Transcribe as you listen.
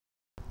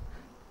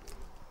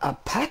A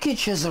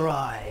package has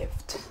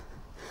arrived,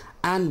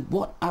 and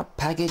what a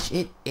package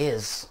it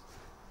is.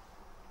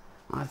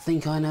 I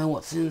think I know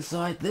what's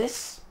inside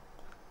this,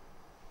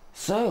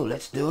 so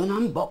let's do an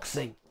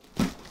unboxing.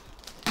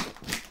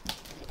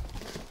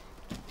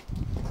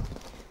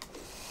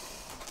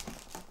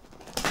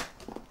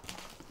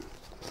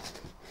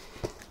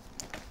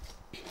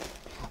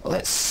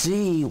 Let's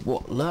see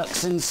what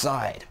lurks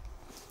inside.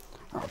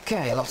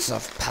 Okay, lots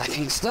of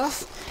packing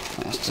stuff.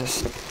 Let's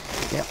just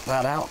get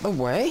that out the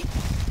way.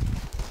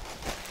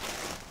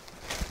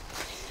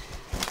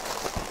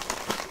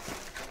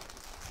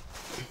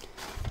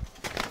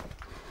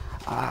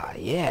 Ah,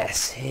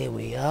 yes, here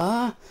we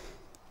are.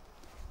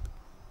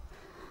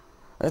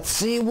 Let's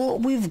see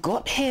what we've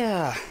got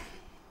here.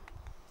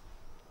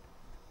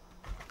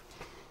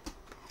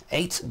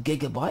 8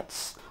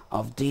 GB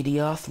of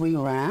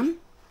DDR3 RAM.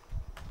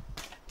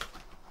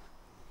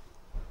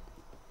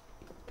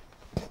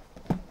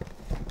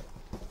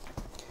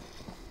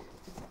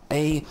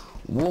 A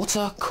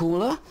water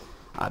cooler.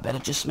 I better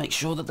just make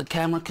sure that the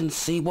camera can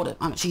see what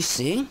I'm actually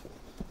seeing.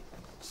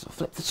 So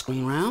flip the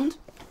screen round.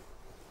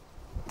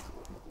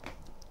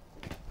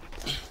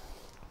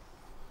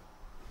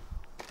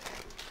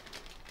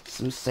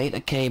 Some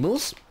SATA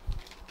cables.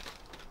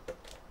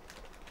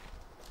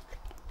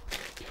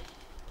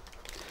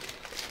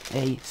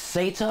 A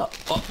SATA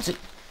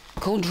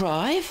optical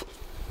drive.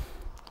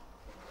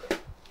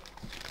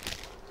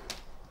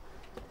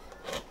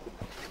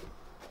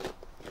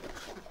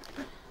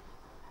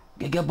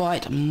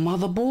 Gigabyte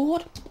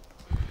motherboard.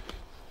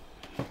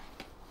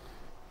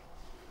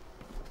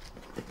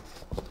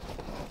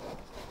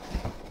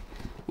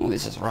 Oh,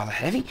 this is rather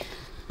heavy.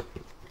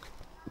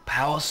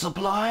 Power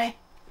supply.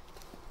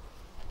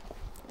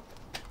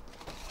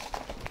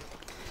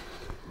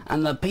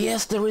 And the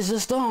pièce de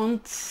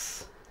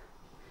résistance.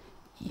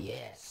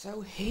 Yes, so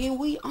here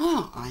we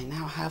are. I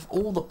now have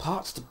all the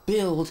parts to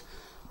build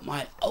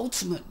my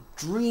ultimate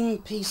dream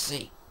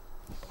PC.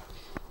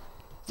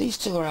 These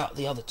two are out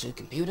the other two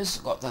computers.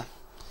 I've got the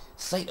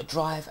SATA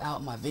drive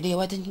out my video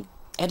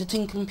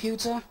editing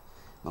computer,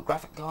 my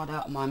graphic card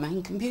out my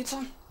main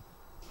computer.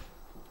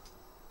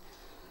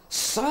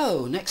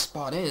 So, next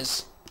part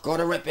is,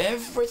 gotta rip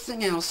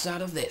everything else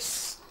out of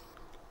this.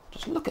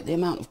 Just look at the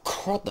amount of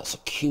crud that's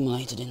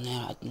accumulated in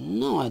there. I had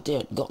no idea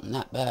it had gotten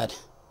that bad.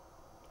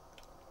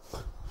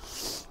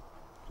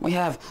 We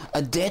have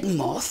a dead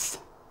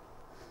moth,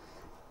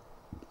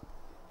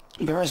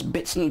 various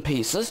bits and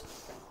pieces,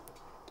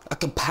 a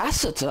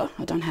capacitor,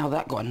 I don't know how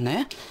that got in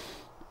there,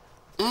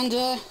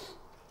 and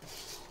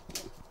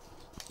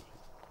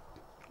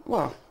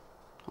well,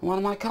 one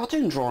of my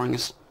cartoon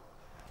drawings.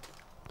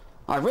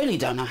 I really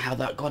don't know how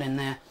that got in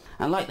there,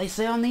 and like they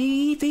say on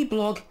the EV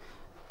blog,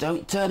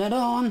 don't turn it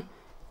on,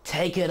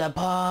 take it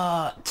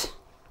apart.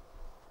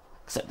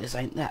 Except this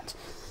ain't that.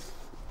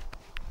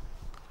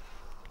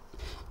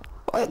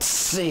 Let's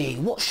see,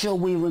 what shall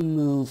we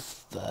remove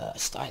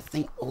first? I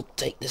think we'll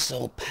take this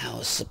old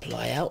power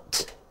supply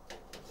out.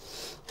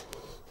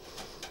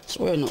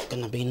 So we're not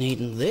going to be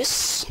needing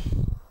this.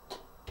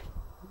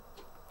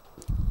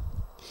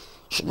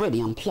 Should really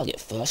unplug it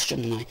first,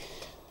 shouldn't I?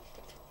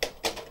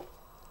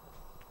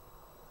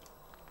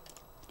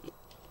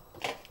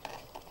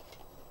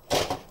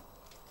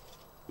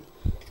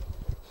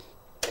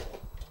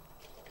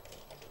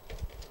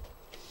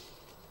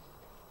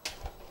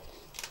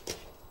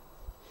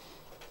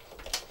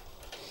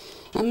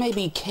 And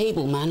maybe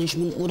cable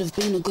management would have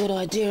been a good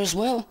idea as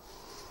well.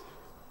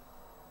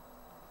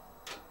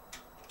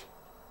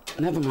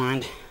 Never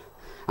mind.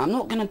 I'm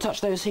not going to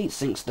touch those heat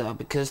sinks though,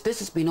 because this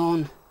has been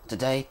on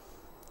today.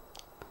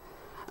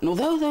 And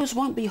although those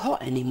won't be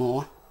hot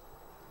anymore,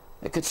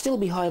 there could still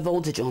be high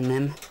voltage on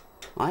them.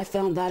 I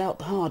found that out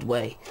the hard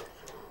way.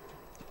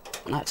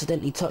 And I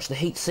accidentally touched the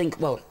heat sink.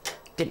 Well,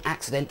 didn't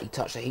accidentally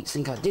touch the heat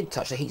sink. I did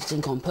touch the heat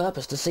sink on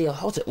purpose to see how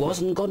hot it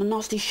was and got a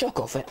nasty shock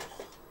off it.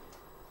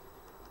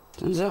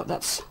 Turns out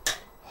that's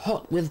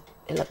hot with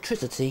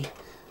electricity.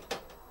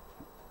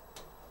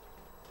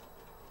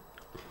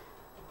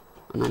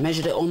 And I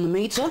measured it on the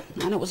meter,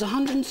 and it was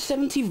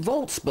 170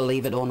 volts,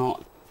 believe it or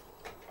not.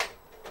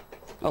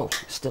 Oh,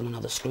 still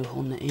another screw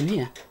horn in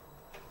here.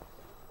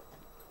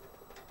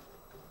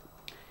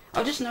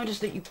 I just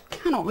noticed that you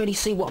cannot really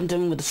see what I'm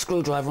doing with the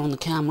screwdriver on the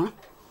camera.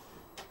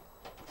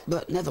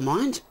 But never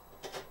mind.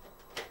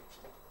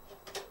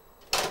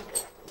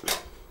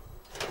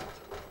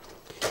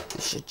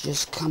 It should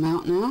just come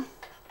out now.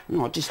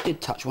 Oh, I just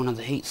did touch one of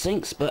the heat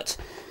sinks, but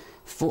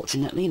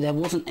fortunately there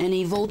wasn't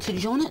any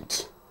voltage on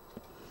it.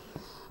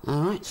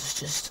 Alright, let's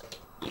just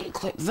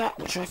click that,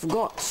 which I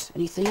forgot.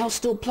 Anything else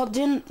still plugged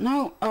in?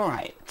 No?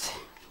 Alright.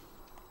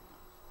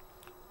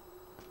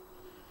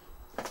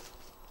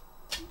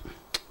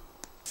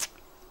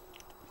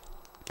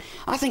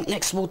 I think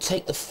next we'll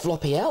take the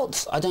floppy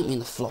out. I don't mean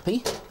the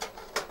floppy.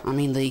 I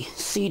mean the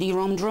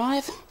CD-ROM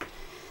drive.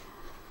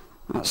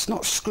 It's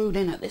not screwed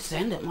in at this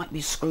end. It might be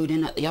screwed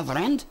in at the other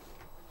end.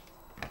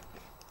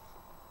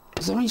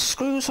 Is there any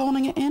screws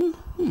holding it in?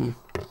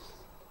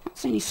 Let's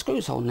see any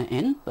screws holding it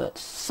in, but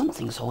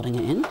something's holding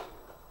it in.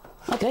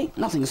 Okay,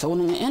 nothing's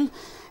holding it in.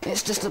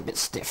 It's just a bit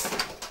stiff.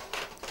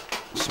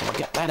 So I'll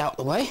get that out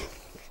the way.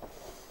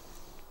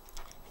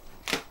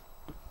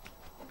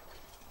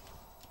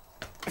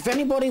 If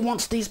anybody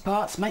wants these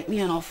parts, make me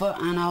an offer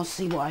and I'll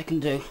see what I can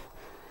do.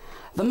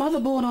 The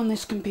motherboard on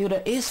this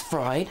computer is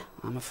fried,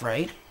 I'm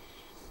afraid.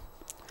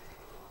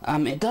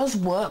 It does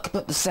work,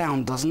 but the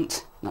sound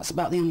doesn't. That's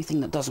about the only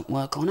thing that doesn't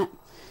work on it.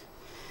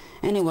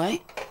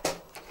 Anyway,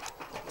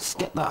 let's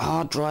get that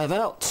hard drive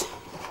out.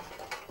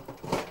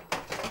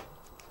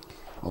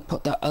 I'll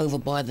put that over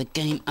by the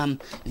game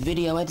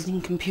video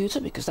editing computer,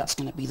 because that's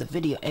going to be the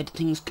video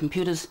editing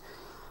computer's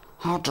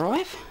hard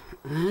drive.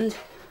 And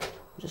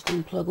just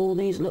unplug all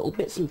these little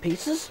bits and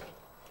pieces.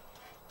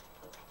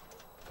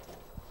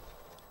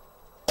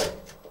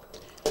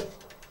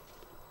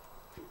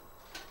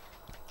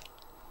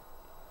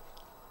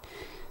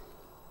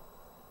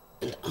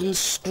 And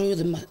unscrew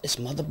this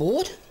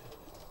motherboard.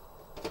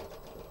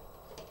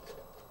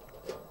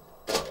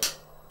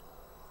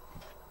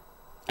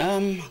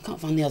 I can't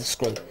find the other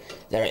screw.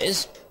 There it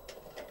is.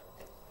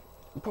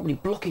 I'm probably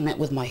blocking that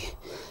with my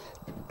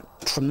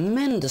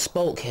tremendous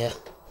bulk here.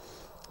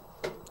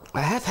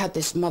 I have had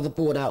this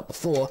motherboard out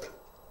before,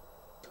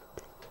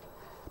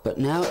 but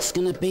now it's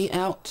going to be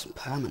out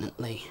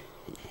permanently.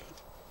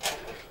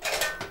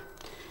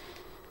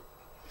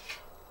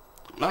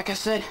 Like I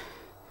said,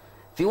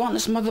 if you want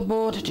this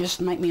motherboard, just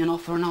make me an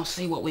offer and I'll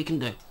see what we can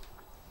do.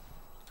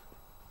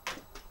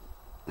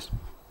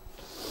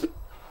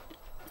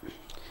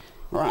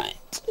 Right,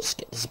 let's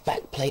get this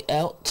back plate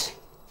out.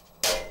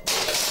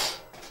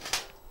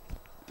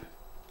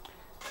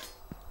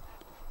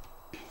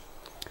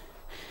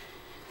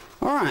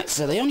 Alright,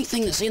 so the only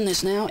thing that's in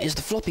this now is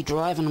the floppy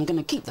drive, and I'm going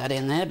to keep that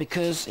in there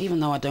because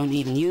even though I don't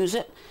even use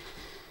it,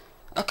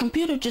 a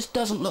computer just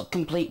doesn't look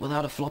complete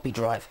without a floppy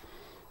drive.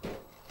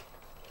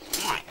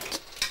 Right,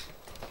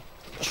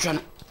 just trying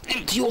to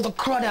empty all the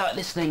crud out of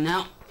this thing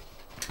now.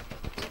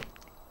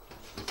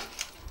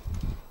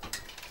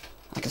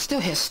 I can still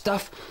hear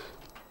stuff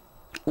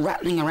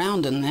rattling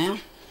around in there.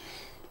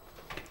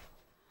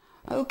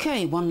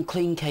 Okay, one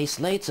clean case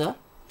later.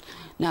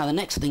 Now the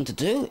next thing to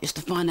do is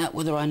to find out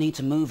whether I need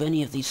to move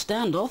any of these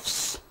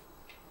standoffs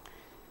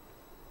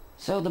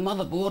so the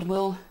motherboard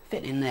will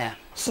fit in there.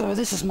 So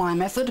this is my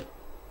method.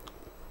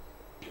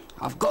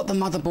 I've got the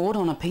motherboard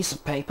on a piece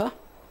of paper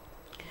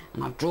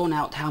and I've drawn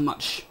out how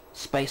much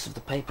space of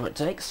the paper it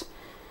takes,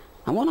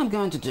 and what I'm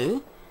going to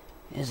do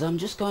is I'm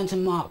just going to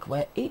mark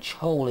where each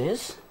hole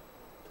is.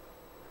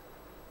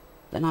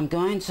 Then I'm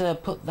going to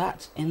put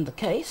that in the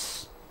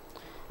case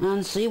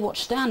and see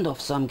which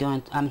standoffs I'm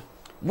going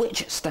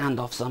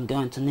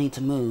to need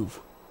to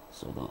move.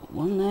 So I've got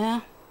one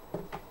there.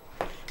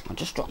 I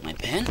just dropped my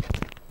pen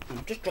and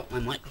I've just dropped my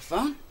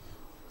microphone.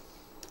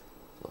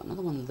 Got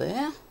another one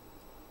there.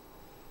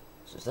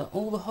 So is that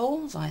all the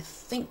holes? I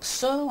think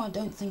so. I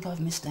don't think I've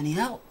missed any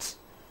out.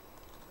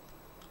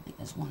 I think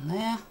there's one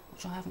there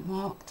which I haven't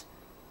marked,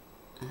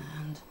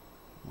 and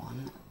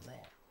one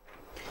there.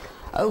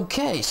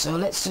 Okay, so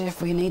let's see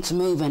if we need to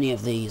move any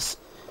of these.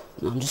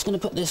 Now I'm just going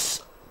to put the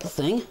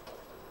thing.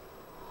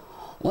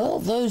 Well,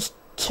 those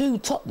two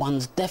top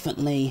ones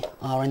definitely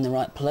are in the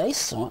right place.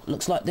 So it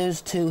looks like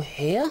those two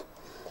here.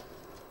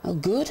 Oh,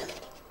 good.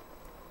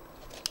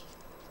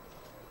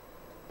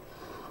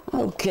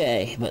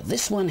 Okay, but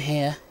this one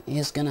here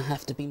is going to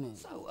have to be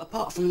moved. So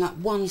apart from that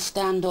one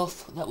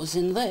standoff that was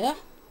in there,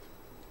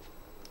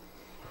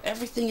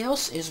 everything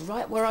else is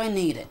right where I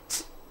need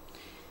it.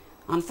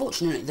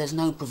 Unfortunately, there's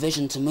no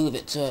provision to move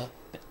it to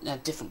a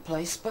different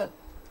place, but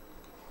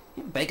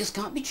beggars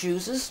can't be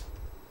choosers.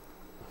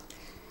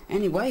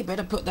 Anyway,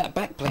 better put that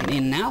backplate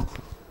in now,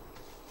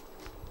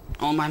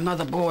 or my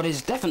motherboard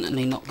is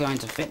definitely not going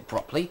to fit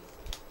properly.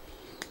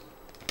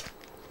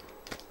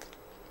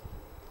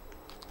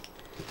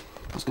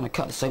 I was going to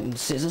cut this open with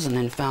scissors and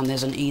then found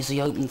there's an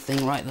easy open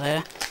thing right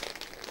there.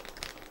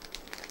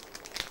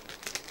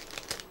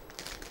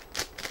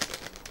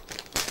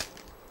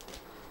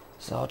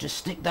 So I'll just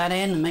stick that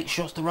in and make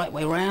sure it's the right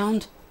way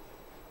round.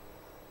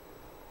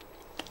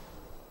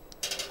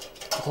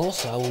 Of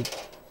course, I will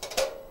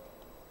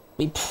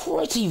be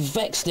pretty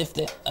vexed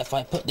if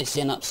I put this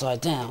in upside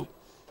down.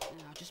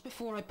 Now, just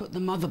before I put the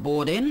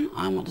motherboard in,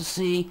 I want to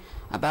see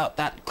about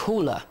that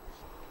cooler.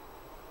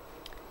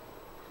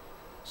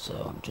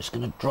 So I'm just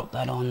going to drop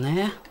that on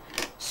there,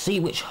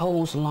 see which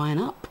holes line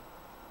up.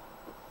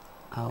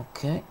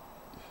 Okay.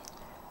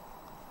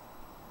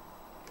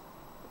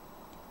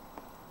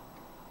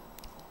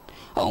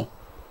 Oh,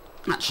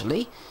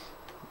 actually,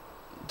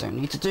 don't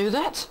need to do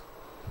that.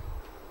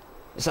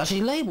 It's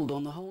actually labelled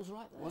on the holes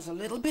right there. It was a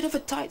little bit of a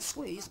tight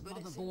squeeze, but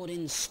it's motherboard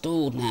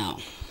installed now.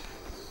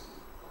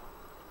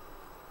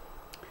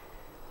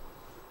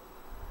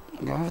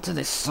 Go over to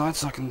this side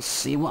so I can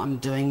see what I'm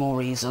doing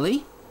more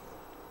easily.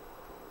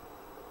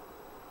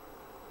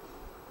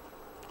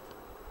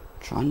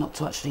 Try not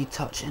to actually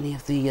touch any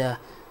of the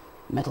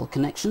metal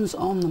connections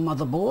on the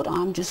motherboard.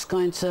 I'm just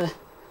going to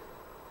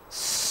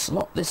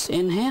slot this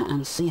in here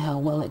and see how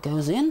well it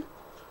goes in.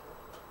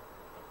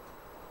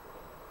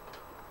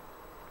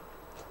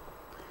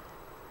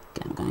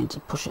 Okay, I'm going to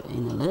push it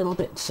in a little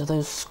bit so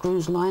those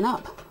screws line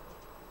up.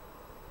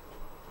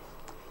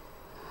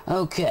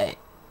 Okay.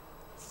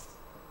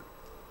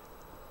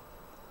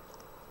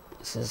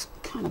 This is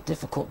kind of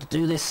difficult to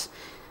do this.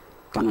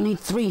 Gonna need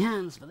 3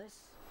 hands for this.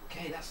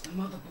 Okay, that's the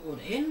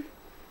motherboard in.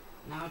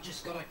 Now I've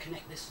just got to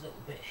connect this little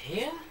bit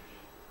here.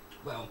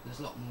 Well, there's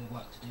a lot more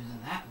work to do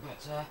than that,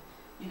 but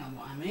you know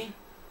what I mean.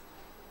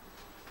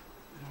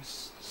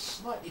 It's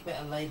slightly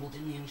better labelled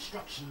in the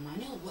instruction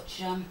manual which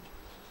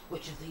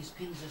of these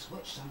pins is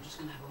which, so I'm just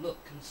going to have a look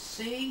and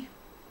see.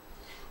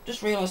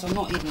 Just realised I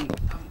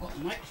haven't got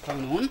the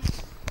microphone on.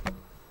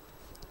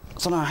 I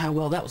don't know how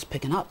well that was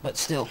picking up, but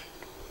still.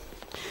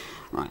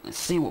 Right, let's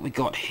see what we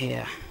got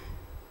here.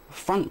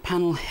 Front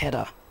panel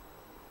header.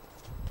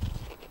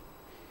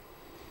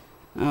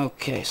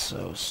 Okay,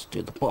 so let's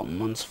do the bottom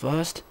ones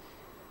first.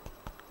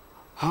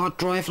 Hard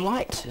drive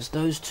light is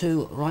those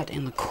two right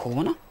in the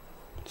corner.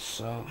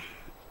 So,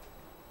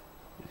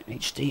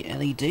 HD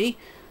LED.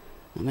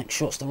 I'll make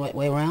sure it's the right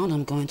way around.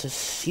 I'm going to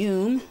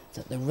assume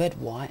that the red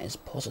wire is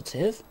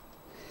positive,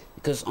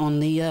 because on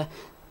the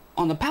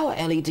power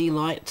LED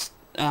light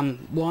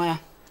wire,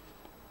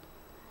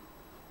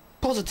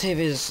 positive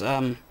is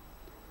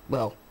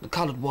well, the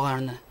coloured wire,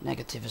 and the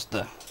negative is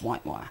the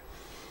white wire.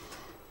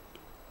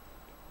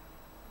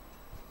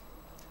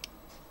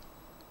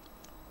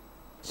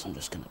 So I'm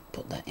just going to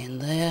put that in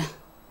there.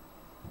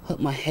 Hope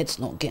my head's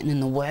not getting in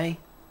the way.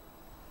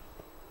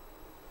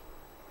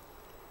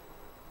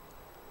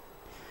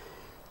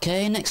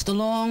 Okay, next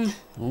along,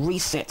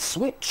 reset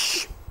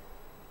switch.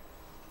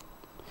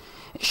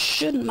 It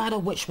shouldn't matter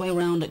which way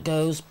around it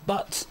goes,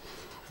 but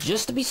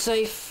just to be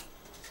safe,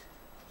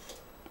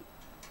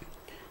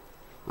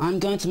 I'm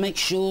going to make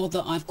sure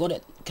that I've got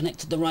it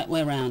connected the right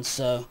way around.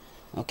 So,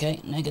 okay,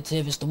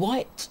 negative is the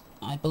white,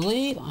 I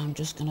believe. I'm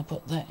just going to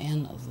put that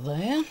in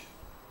there.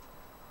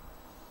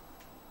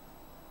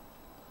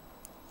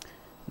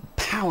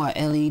 Power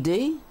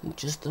LED,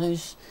 which is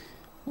those,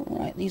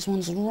 right, these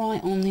ones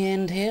right on the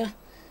end here.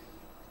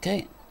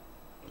 Okay,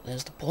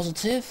 there's the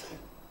positive,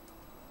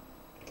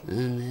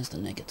 and there's the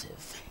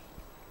negative.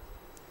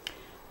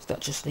 So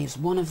that just leaves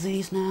one of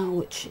these now,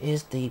 which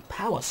is the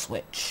power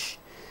switch.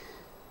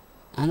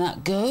 And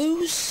that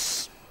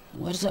goes,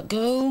 where does that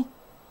go?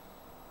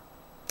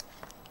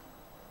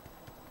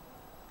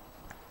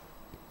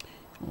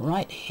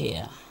 Right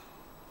here.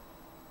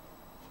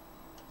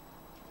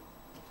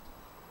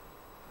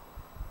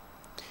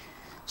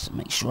 So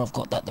make sure I've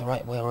got that the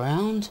right way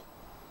around.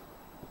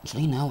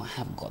 Actually, no, I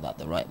haven't got that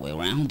the right way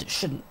around. It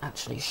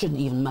shouldn't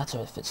even matter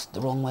if it's the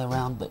wrong way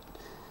around, but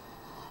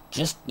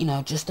just, you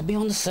know, just to be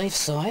on the safe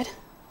side.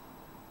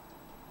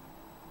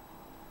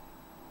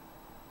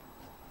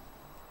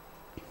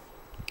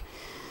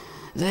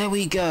 There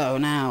we go.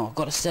 Now, I've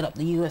got to set up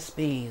the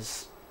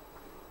USBs.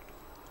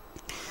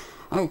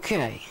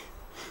 Okay.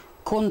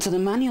 According to the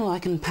manual, I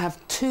can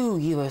have 2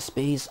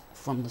 USBs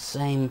from the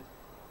same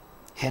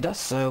header,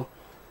 so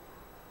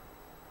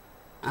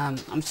I'm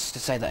just going to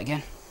say that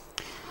again.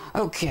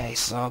 Okay,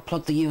 so I'll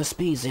plug the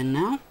USBs in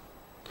now.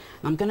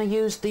 I'm going to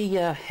use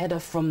the header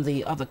from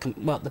the other,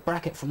 the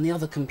bracket from the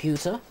other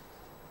computer.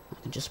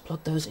 I can just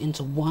plug those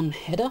into one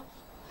header,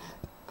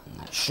 and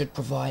that should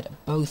provide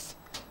both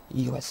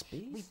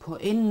USBs. We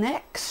put in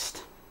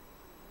next.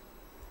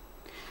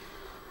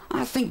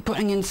 I think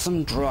putting in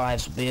some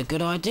drives would be a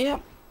good idea.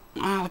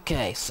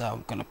 Okay, so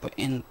I'm going to put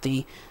in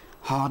the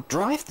hard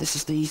drive. This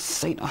is the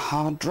SATA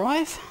hard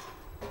drive,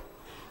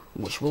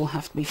 which will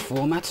have to be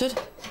formatted.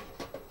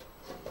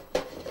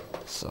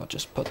 So I'll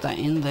just put that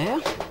in there.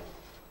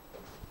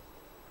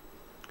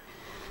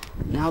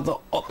 Now the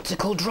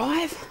optical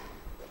drive.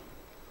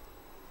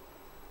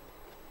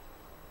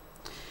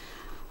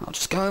 I'll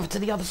just go over to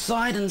the other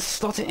side and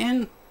slot it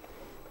in.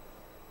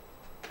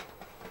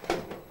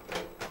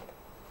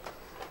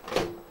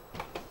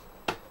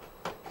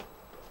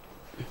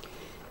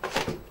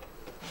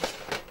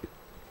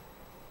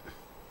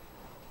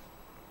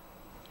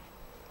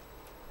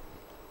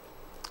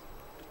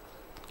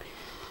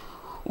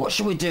 What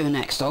should we do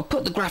next? I'll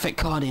put the graphic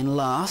card in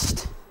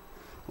last,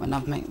 when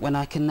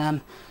I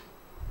can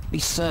be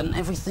certain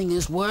everything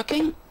is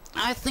working.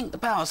 I think the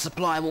power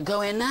supply will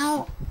go in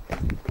now.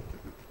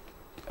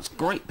 It's a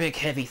great big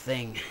heavy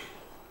thing.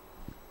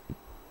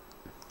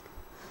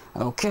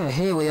 Okay,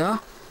 here we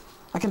are.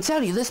 I can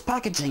tell you this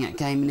packaging it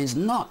came in is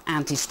not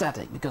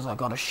anti-static, because I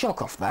got a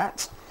shock off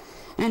that.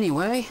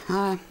 Anyway,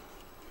 I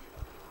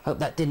hope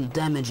that didn't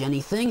damage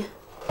anything.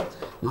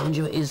 Mind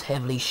you, it is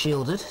heavily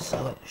shielded,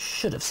 so it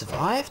should have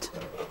survived.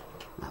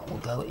 That will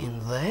go in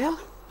there,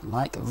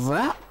 like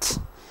that.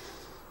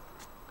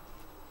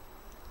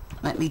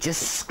 Let me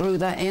just screw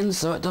that in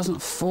so it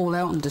doesn't fall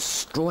out and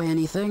destroy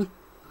anything.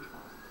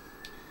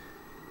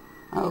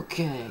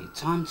 Okay,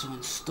 time to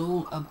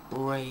install a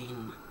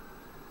brain.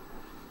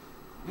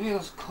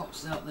 There's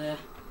cops out there.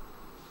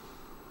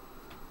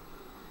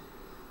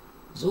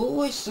 There's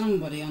always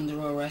somebody under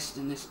arrest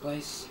in this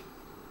place.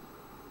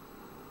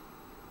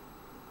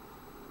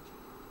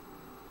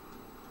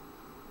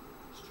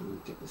 try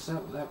and get this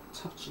out without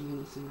touching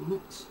anything on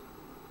it.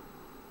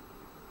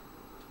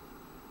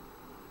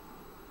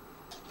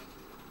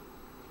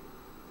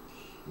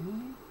 Okay.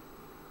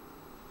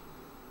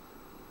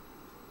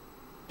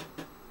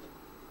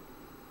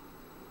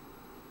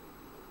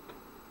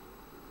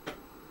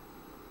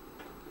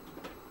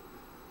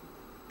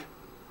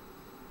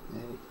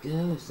 There we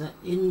go, is that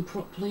in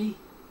properly?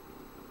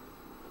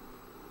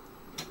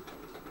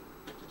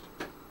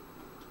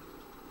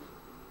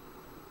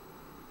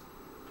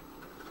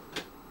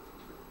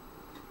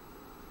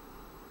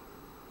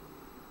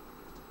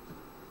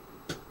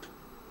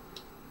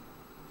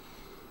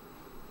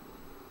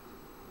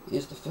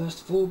 Here's the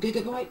first 4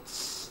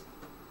 gigabytes.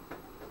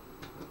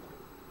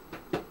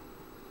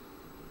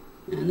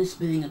 And this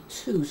being a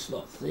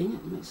 2-slot thing,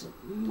 it makes it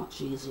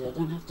much easier. I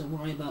don't have to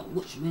worry about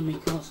which memory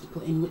cards to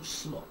put in which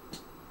slot.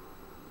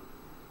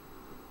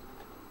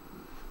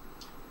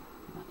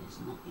 That is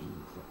not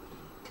in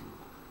properly. Come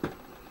on.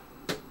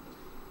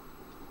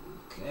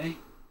 Okay.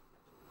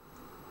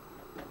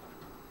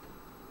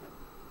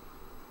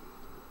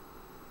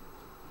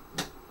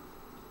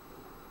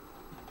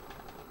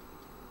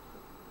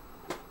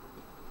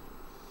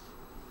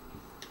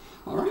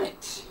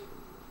 Alright.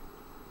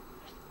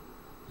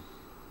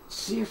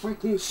 See if I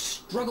can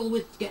struggle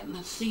with getting the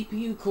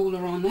CPU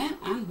cooler on there,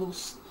 and we'll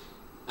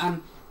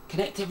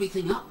connect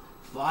everything up,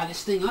 fire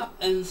this thing up,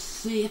 and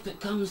see if it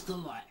comes to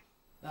life.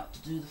 About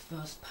to do the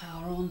first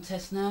power on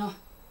test now.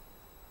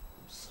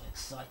 I'm so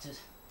excited.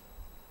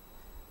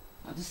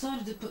 I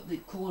decided to put the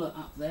cooler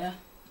up there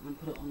and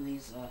put it on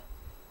these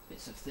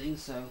bits of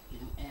things so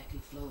air can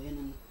flow in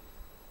and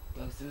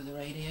go through the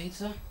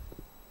radiator.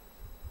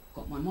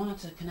 Got my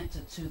monitor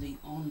connected to the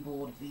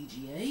onboard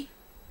VGA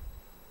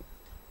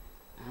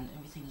and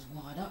everything is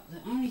wired up.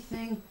 The only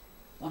thing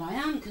that I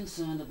am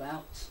concerned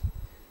about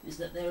is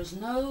that there is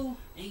no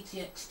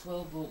ATX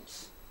 12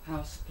 volts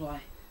power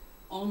supply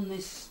on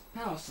this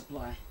power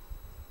supply.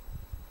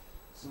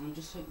 So I'm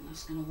just hoping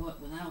that's going to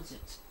work without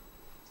it.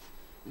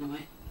 Anyway, I'm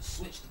going to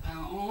switch the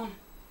power on.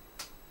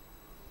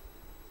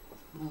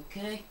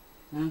 Okay,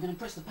 now I'm going to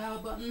press the power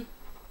button and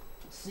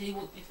see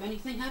what, if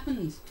anything,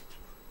 happens.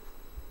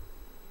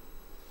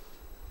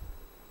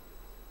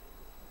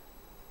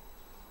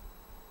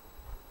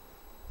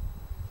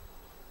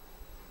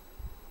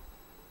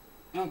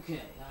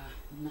 Okay,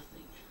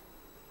 nothing.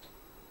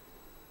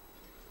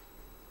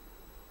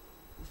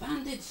 The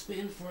fan did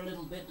spin for a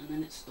little bit and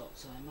then it stopped,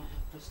 so I might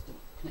have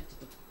connected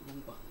the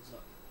wrong buttons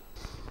up.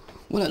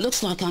 Well, it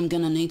looks like I'm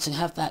going to need to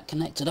have that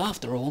connected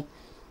after all.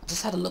 I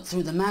just had a look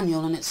through the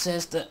manual and it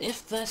says that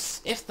if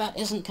that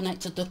isn't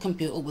connected, the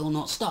computer will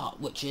not start,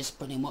 which is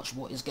pretty much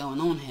what is going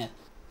on here.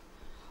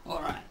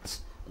 Alright,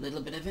 a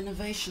little bit of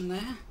innovation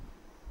there.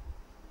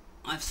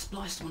 I've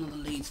spliced one of the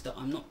leads that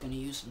I'm not going to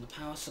use from the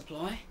power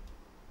supply.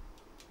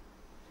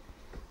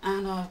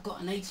 And I've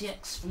got an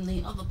ATX from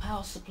the other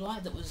power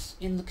supply that was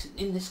in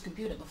this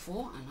computer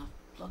before, and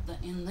I've plugged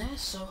that in there,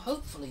 so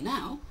hopefully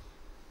now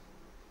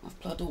I've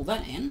plugged all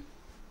that in.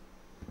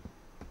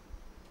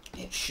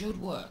 It should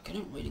work. I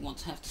don't really want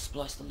to have to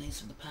splice the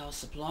leads for the power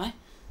supply.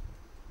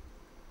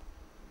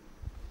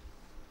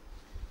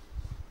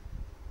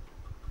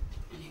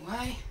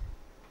 Anyway,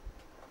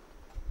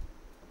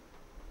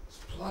 let's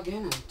plug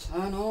in and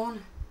turn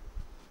on.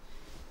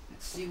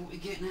 Let's see what we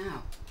get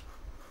now.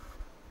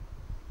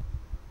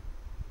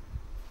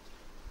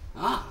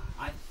 Ah,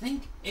 I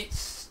think it's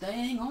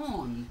staying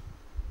on.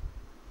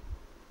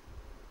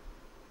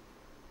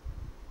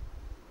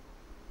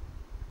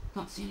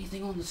 Can't see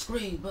anything on the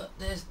screen, but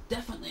it's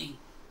definitely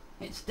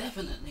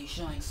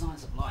showing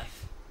signs of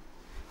life.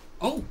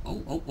 Oh.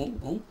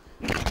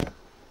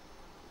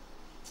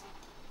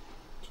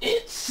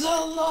 It's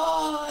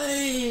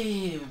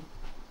alive!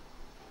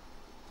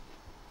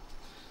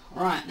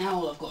 Alright, now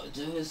all I've got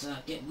to do is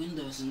get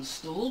Windows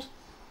installed.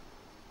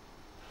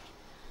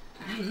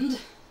 And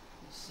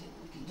see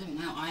what we can do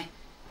now. I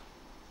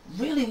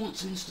really want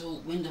to install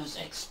Windows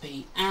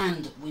XP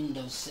and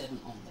Windows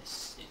 7 on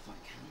this if I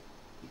can,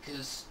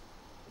 because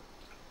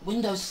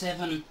Windows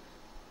 7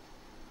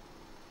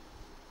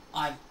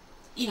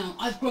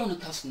 I've grown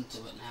accustomed to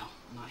it now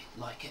and I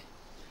like it,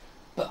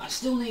 but I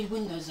still need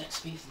Windows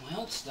XP for my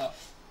old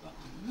stuff, but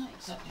I'm not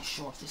exactly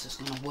sure if this is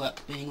going to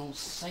work being all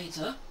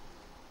SATA.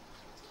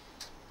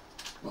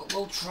 But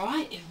we'll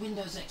try. If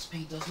Windows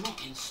XP does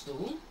not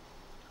install,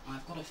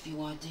 I've got a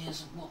few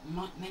ideas of what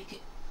might make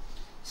it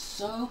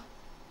so.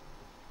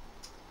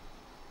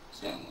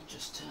 So we'll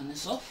just turn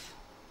this off.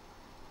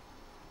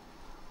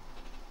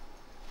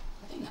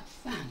 I think that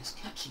fan is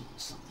catching on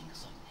something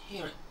because I can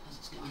hear it as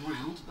it's going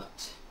round,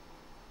 but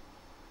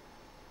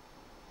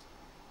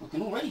I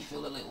can already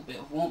feel a little bit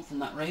of warmth from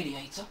that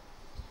radiator.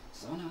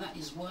 So I know that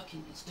is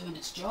working, it's doing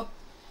its job.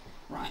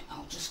 Right,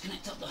 I'll just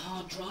connect up the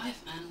hard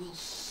drive and we'll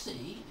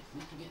see if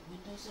we can get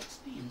Windows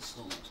XP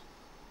installed.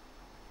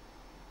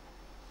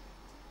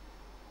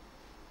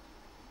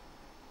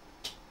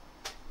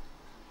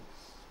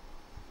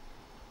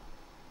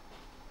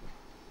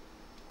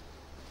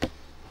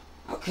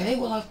 Okay,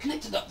 well I've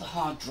connected up the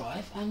hard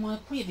drive and my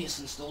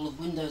previous install of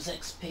Windows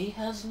XP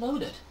has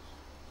loaded.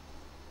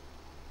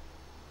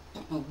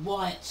 Don't know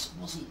why it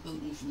wasn't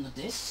booting from the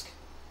disk.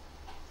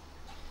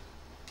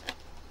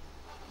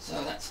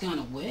 So that's kind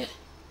of weird.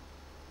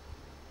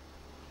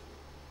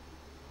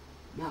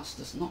 Mouse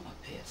does not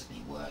appear to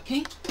be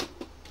working.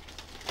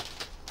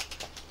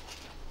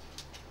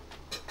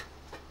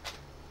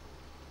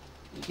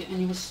 You get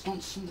any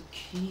response from the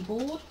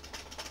keyboard?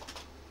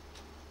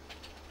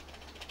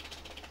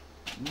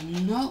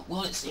 No,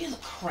 well it's either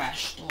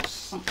crashed or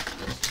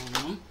something's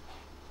going on.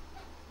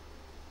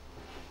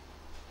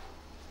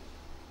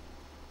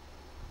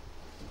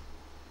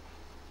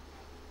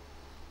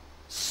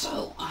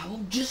 So I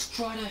will just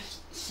try to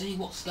see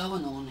what's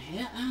going on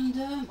here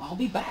and I'll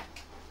be back.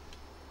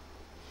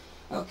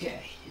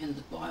 Okay, in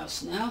the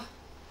BIOS now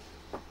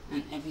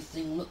and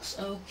everything looks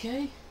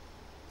okay.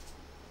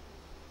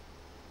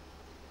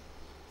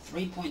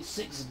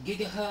 3.6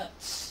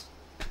 gigahertz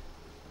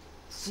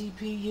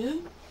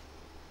CPU.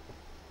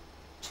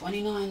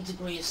 29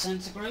 degrees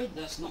centigrade,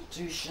 that's not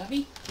too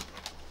shabby.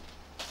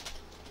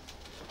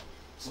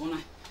 So I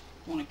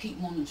want to keep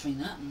monitoring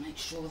that and make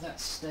sure that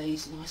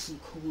stays nice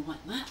and cool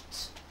like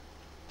that.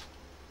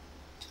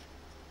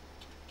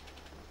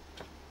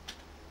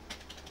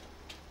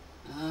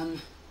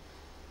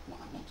 What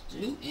I want to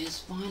do is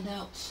find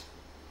out,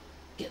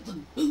 get the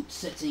boot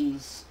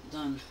settings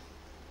done.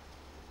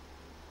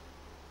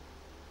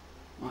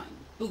 Right,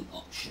 boot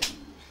option.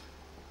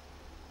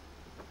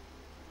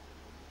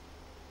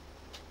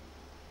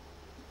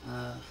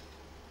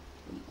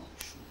 Boot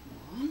option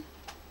 1. Can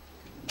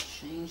we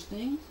change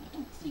things? I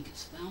don't think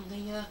it's found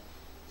the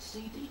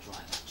CD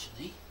drive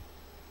actually.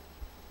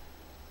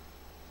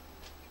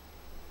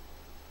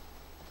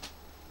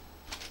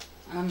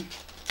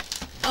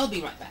 I'll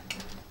be right back.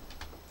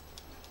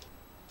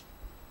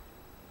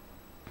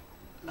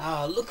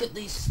 Ah, look at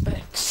these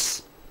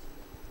specs.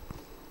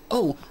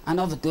 Oh, and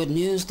other good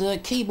news, the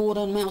keyboard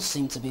and mouse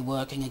seem to be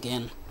working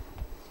again.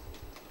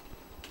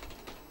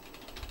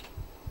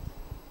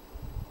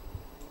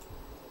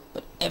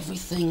 But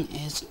everything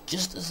is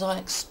just as I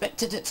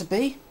expected it to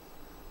be.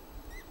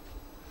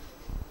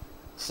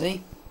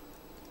 See?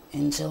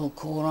 Intel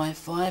Core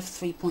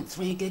i5,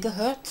 3.3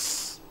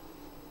 gigahertz.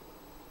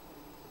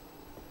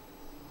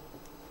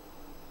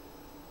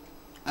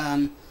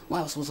 What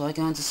else was I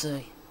going to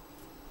say?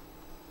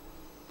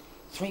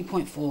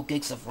 3.4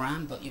 gigs of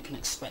RAM, but you can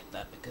expect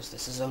that because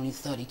this is only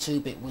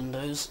 32-bit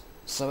Windows,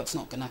 so it's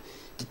not going to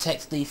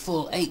detect the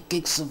full 8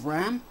 gigs of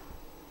RAM.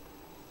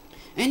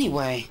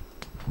 Anyway,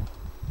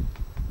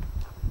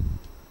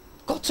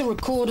 got to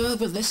record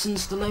over this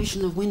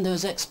installation of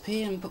Windows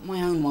XP and put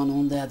my own one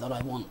on there that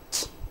I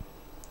want.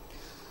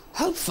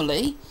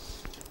 Hopefully,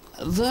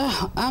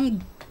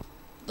 the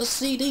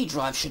CD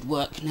drive should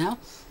work now,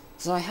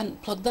 as I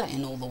hadn't plugged that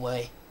in all the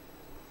way.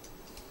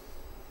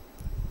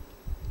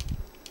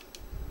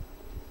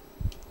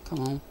 Come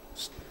on.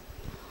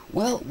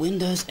 Well,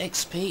 Windows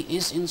XP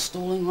is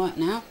installing right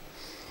now.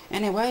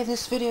 Anyway,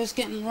 this video is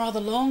getting rather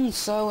long,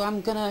 so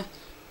I'm gonna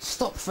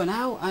stop for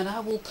now, and I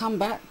will come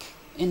back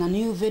in a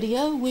new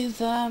video with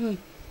more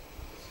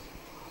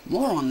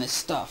on this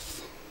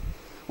stuff.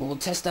 We'll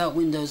test out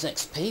Windows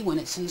XP when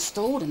it's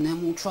installed, and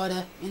then we'll try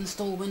to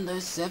install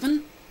Windows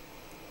 7.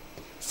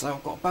 So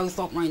I've got both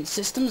operating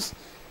systems,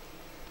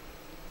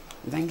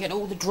 then get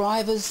all the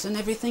drivers and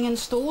everything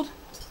installed.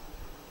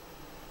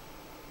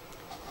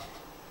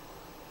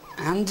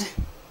 And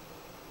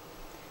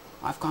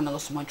I've kind of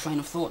lost my train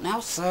of thought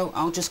now, so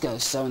I'll just go.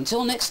 So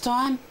until next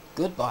time,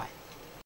 goodbye.